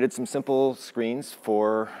we created some simple screens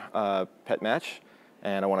for PetMatch,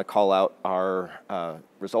 and I want to call out our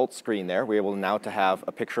results screen there. We're able now to have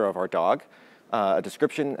a picture of our dog, a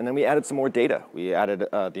description, and then we added some more data. We added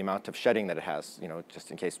the amount of shedding that it has,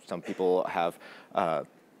 just in case some people have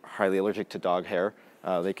highly allergic to dog hair.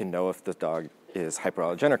 they can know if the dog is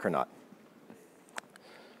hypoallergenic or not.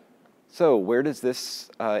 So where does this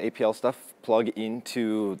APL stuff plug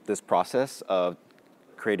into this process of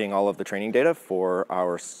creating all of the training data for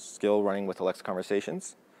our skill running with Alexa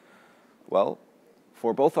Conversations? Well,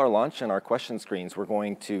 for both our launch and our question screens, we're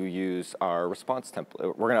going to use our response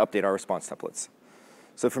template. We're going to update our response templates.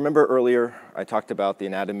 So if you remember earlier, I talked about the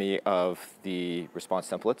anatomy of the response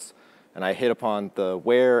templates, and I hit upon the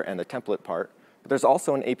where and the template part. But there's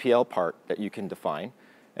also an APL part that you can define.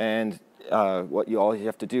 And what all you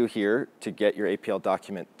have to do here to get your APL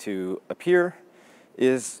document to appear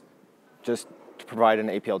is just to provide an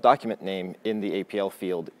APL document name in the APL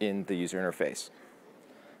field in the user interface.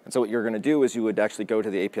 And so what you're going to do is you would actually go to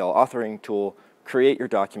the APL authoring tool, create your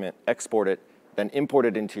document, export it, then import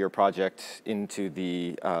it into your project, into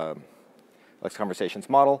the Alexa Conversations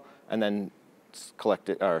model, and then collect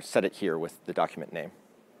it or set it here with the document name.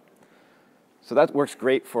 So that works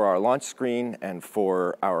great for our launch screen and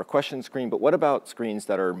for our question screen, but what about screens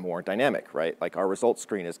that are more dynamic, right? Like our results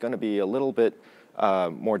screen is going to be a little bit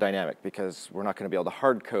more dynamic because we're not going to be able to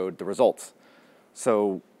hard code the results.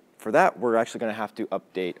 So for that, we're actually going to have to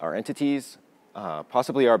update our entities,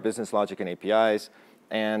 possibly our business logic and APIs,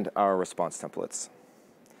 and our response templates.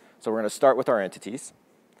 So we're going to start with our entities.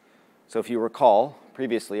 So if you recall,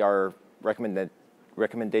 previously our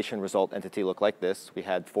recommendation result entity looked like this. We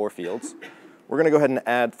had 4 fields. We're going to go ahead and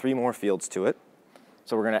add 3 more fields to it.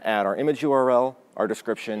 So we're going to add our image URL, our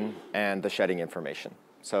description, and the shedding information.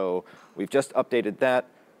 So we've just updated that.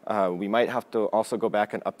 We might have to also go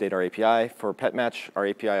back and update our API. For PetMatch, our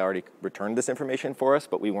API already returned this information for us,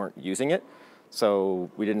 but we weren't using it.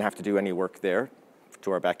 So we didn't have to do any work there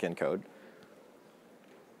to our backend code.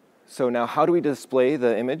 So now how do we display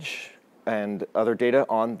the image and other data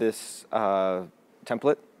on this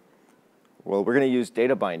template? Well, we're going to use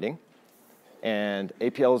data binding. And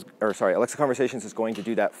Alexa Conversations is going to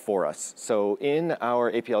do that for us. So in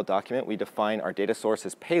our APL document, we define our data source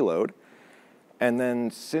as payload. And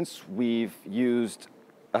then since we've used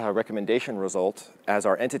a recommendation result as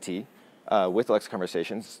our entity with Alexa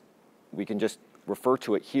Conversations, we can just refer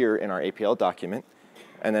to it here in our APL document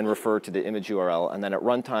and then refer to the image URL. And then at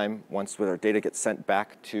runtime, once our data gets sent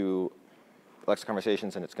back to Alexa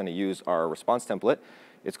Conversations and it's going to use our response template,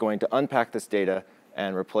 it's going to unpack this data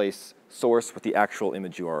and replace source with the actual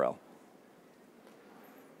image URL.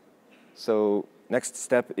 So next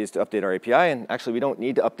step is to update our API. And actually, we don't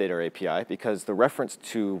need to update our API because the reference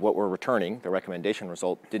to what we're returning, the recommendation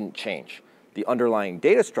result, didn't change. The underlying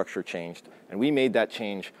data structure changed, and we made that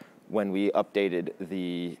change when we updated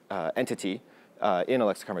the entity in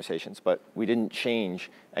Alexa Conversations, but we didn't change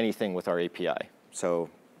anything with our API. So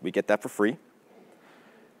we get that for free.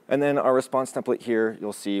 And then our response template here,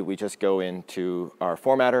 you'll see we just go into our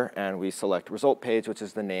formatter and we select result page, which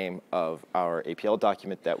is the name of our APL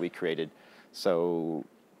document that we created. So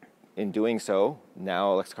in doing so,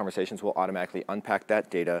 now Alexa Conversations will automatically unpack that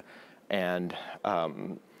data and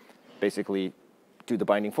basically do the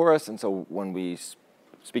binding for us. And so when we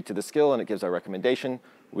speak to the skill and it gives our recommendation,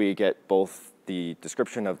 we get both the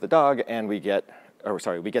description of the dog and we get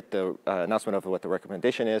the announcement of what the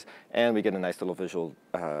recommendation is, and we get a nice little visual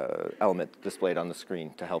element displayed on the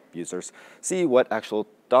screen to help users see what actual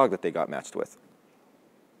dog that they got matched with.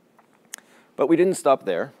 But we didn't stop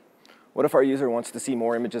there. What if our user wants to see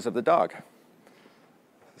more images of the dog?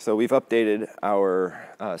 So we've updated our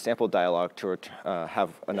sample dialog to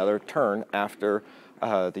have another turn after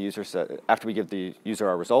after we give the user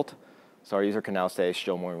our result. So our user can now say,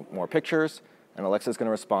 show more pictures. And Alexa's going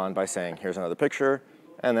to respond by saying, here's another picture.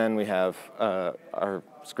 And then we have our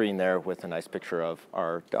screen there with a nice picture of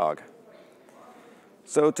our dog.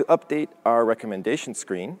 So to update our recommendation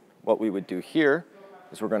screen, what we would do here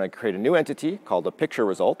is we're going to create a new entity called a picture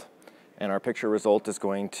result. And our picture result is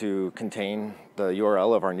going to contain the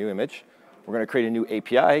URL of our new image. We're going to create a new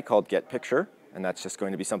API called getPicture. And that's just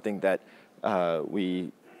going to be something that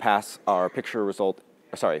we pass our picture result.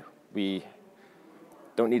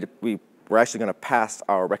 We're actually going to pass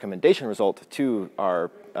our recommendation result to our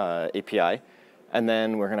API, and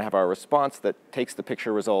then we're going to have our response that takes the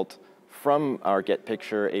picture result from our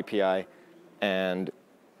getPicture API, and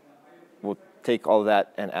we'll take all of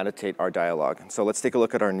that and annotate our dialog. So let's take a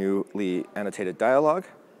look at our newly annotated dialog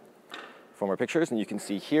from our pictures, and you can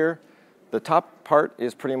see here the top part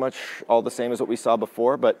is pretty much all the same as what we saw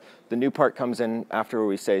before, but the new part comes in after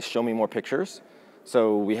we say, show me more pictures.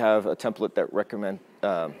 So we have a template that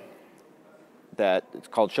that it's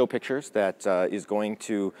called Show Pictures that is going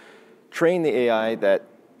to train the AI that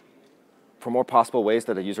for more possible ways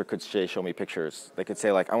that a user could say, show me pictures. They could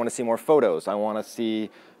say, like, I want to see more photos. I want to see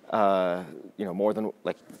more than,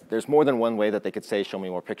 like, there's more than one way that they could say, show me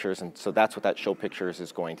more pictures, and so that's what that show pictures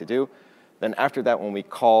is going to do. Then after that, when we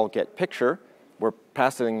call get picture, we're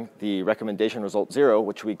passing the recommendation result 0,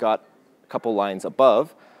 which we got a couple lines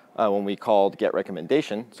above when we called get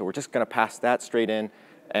recommendation. So we're just going to pass that straight in,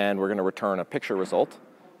 and we're going to return a picture result.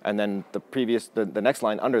 And then the next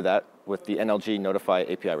line under that, with the NLG notify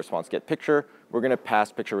API response get picture, we're going to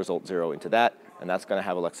pass picture result 0 into that, and that's going to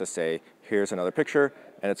have Alexa say, here's another picture,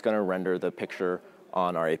 and it's going to render the picture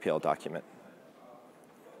on our APL document.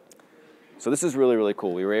 So this is really, really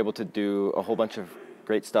cool. We were able to do a whole bunch of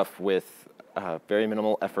great stuff with very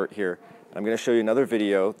minimal effort here. I'm going to show you another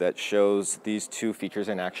video that shows these two features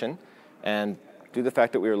in action. And due to the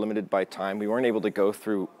fact that we were limited by time, we weren't able to go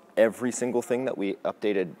through every single thing that we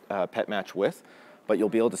updated PetMatch with, but you'll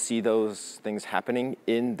be able to see those things happening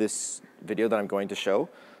in this video that I'm going to show.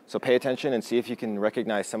 So pay attention and see if you can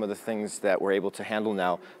recognize some of the things that we're able to handle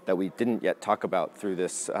now that we didn't yet talk about through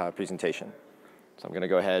this presentation. So I'm going to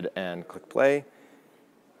go ahead and click play.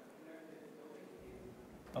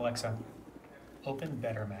 Alexa, open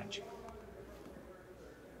Better Match.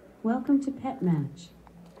 Welcome to PetMatch.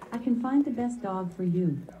 I can find the best dog for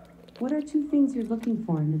you. What are 2 things you're looking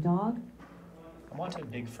for in a dog? I want a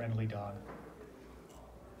big friendly dog.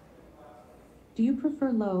 Do you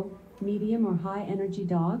prefer low, medium, or high energy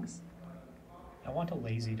dogs? I want a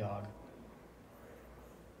lazy dog.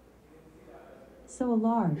 So a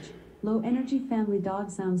large, low energy family dog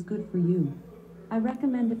sounds good for you. I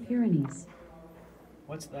recommend a Pyrenees.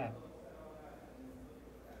 What's that?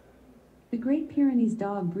 The Great Pyrenees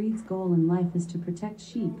dog breed's goal in life is to protect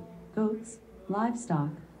sheep, goats, livestock,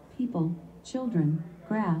 people, children,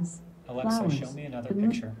 grass, Alexa, flowers. show me another the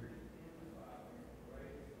moon- picture.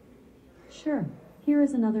 Sure, here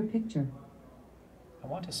is another picture. I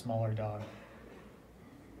want a smaller dog.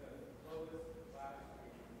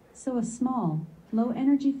 So a small, low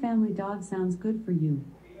energy family dog sounds good for you.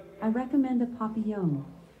 I recommend a Papillon.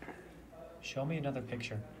 Show me another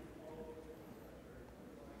picture.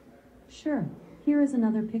 Sure, here is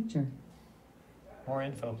another picture. More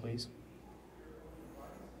info, please.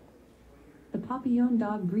 The Papillon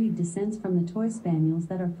dog breed descends from the toy spaniels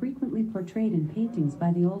that are frequently portrayed in paintings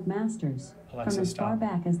by the old masters, Alexa, from as far stop.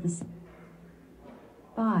 back as the...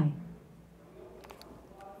 Bye.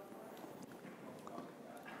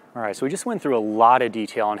 All right, so we just went through a lot of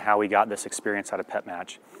detail on how we got this experience out of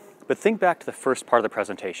PetMatch. But think back to the first part of the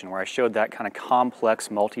presentation where I showed that kind of complex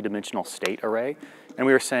multidimensional state array. And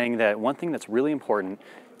we were saying that one thing that's really important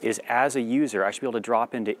is as a user, I should be able to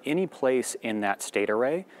drop into any place in that state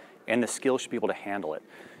array and the skill should be able to handle it.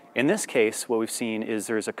 In this case, what we've seen is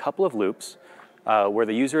there's a couple of loops where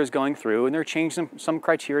the user is going through and they're changing some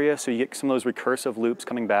criteria so you get some of those recursive loops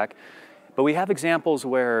coming back. But we have examples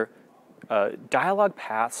where dialogue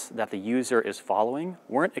paths that the user is following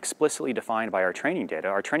weren't explicitly defined by our training data.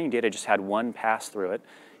 Our training data just had one pass through it,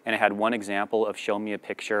 and it had one example of show me a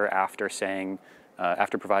picture after saying,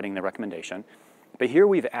 after providing the recommendation. But here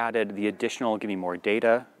we've added the additional give me more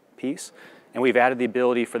data piece, and we've added the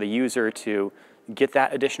ability for the user to get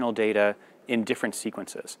that additional data in different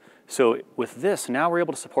sequences. So with this, now we're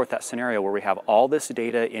able to support that scenario where we have all this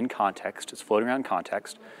data in context, it's floating around in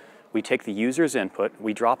context. We take the user's input,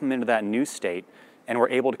 we drop them into that new state, and we're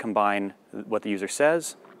able to combine what the user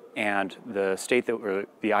says and the state that or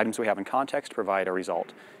the items we have in context to provide a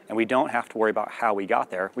result. And we don't have to worry about how we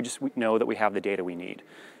got there. We just know that we have the data we need.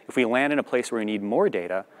 If we land in a place where we need more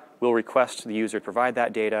data, we'll request the user to provide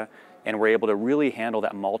that data, and we're able to really handle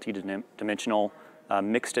that multi-dimensional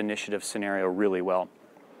mixed initiative scenario really well.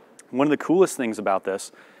 One of the coolest things about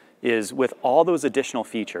this is with all those additional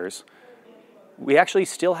features, we actually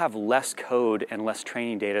still have less code and less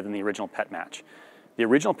training data than the original PetMatch. The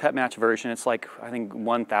original PetMatch version, it's like, I think,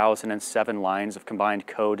 1,007 lines of combined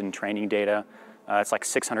code and training data. It's like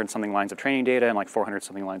 600 something lines of training data and like 400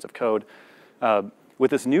 something lines of code. With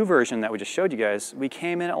this new version that we just showed you guys, we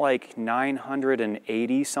came in at like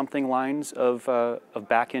 980 something lines of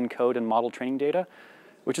back-end code and model training data,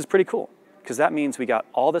 which is pretty cool, because that means we got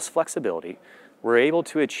all this flexibility. We're able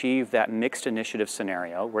to achieve that mixed initiative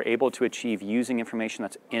scenario. We're able to achieve using information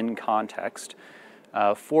that's in context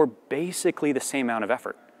for basically the same amount of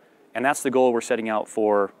effort. And that's the goal we're setting out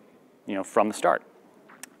for, from the start.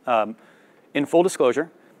 In full disclosure,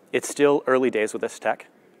 it's still early days with this tech.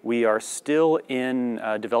 We are still in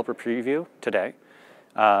developer preview today.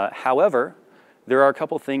 However, there are a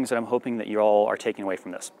couple things that I'm hoping that you all are taking away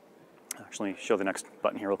from this. I'll actually show the next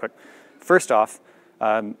button here real quick. First off,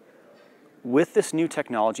 with this new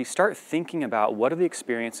technology, start thinking about what are the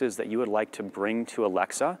experiences that you would like to bring to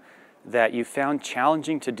Alexa that you found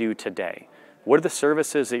challenging to do today. What are the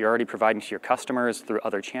services that you're already providing to your customers through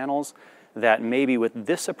other channels that maybe with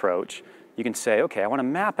this approach, you can say, okay, I want to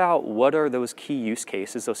map out what are those key use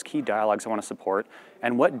cases, those key dialogues I want to support,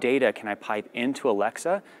 and what data can I pipe into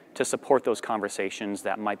Alexa to support those conversations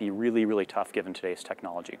that might be really, really tough given today's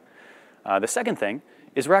technology. The second thing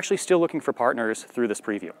is we're actually still looking for partners through this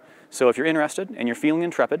preview. So if you're interested and you're feeling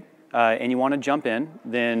intrepid and you want to jump in,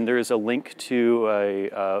 then there's a link to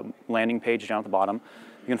a landing page down at the bottom.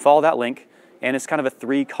 You can follow that link, and it's kind of a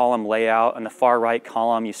 3-column layout. On the far right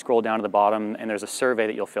column, you scroll down to the bottom, and there's a survey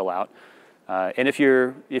that you'll fill out. And if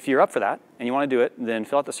you're up for that and you want to do it, then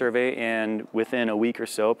fill out the survey, and within a week or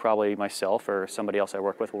so, probably myself or somebody else I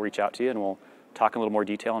work with will reach out to you, and we'll talk in a little more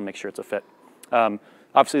detail and make sure it's a fit.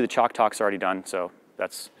 Obviously, the chalk talk's already done, so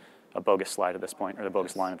that's a bogus slide at this point, or the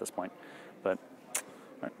bogus line at this point. But,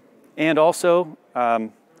 right. And also,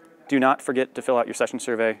 do not forget to fill out your session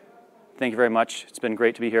survey. Thank you very much. It's been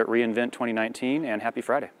great to be here at reInvent 2019, and happy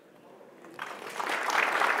Friday.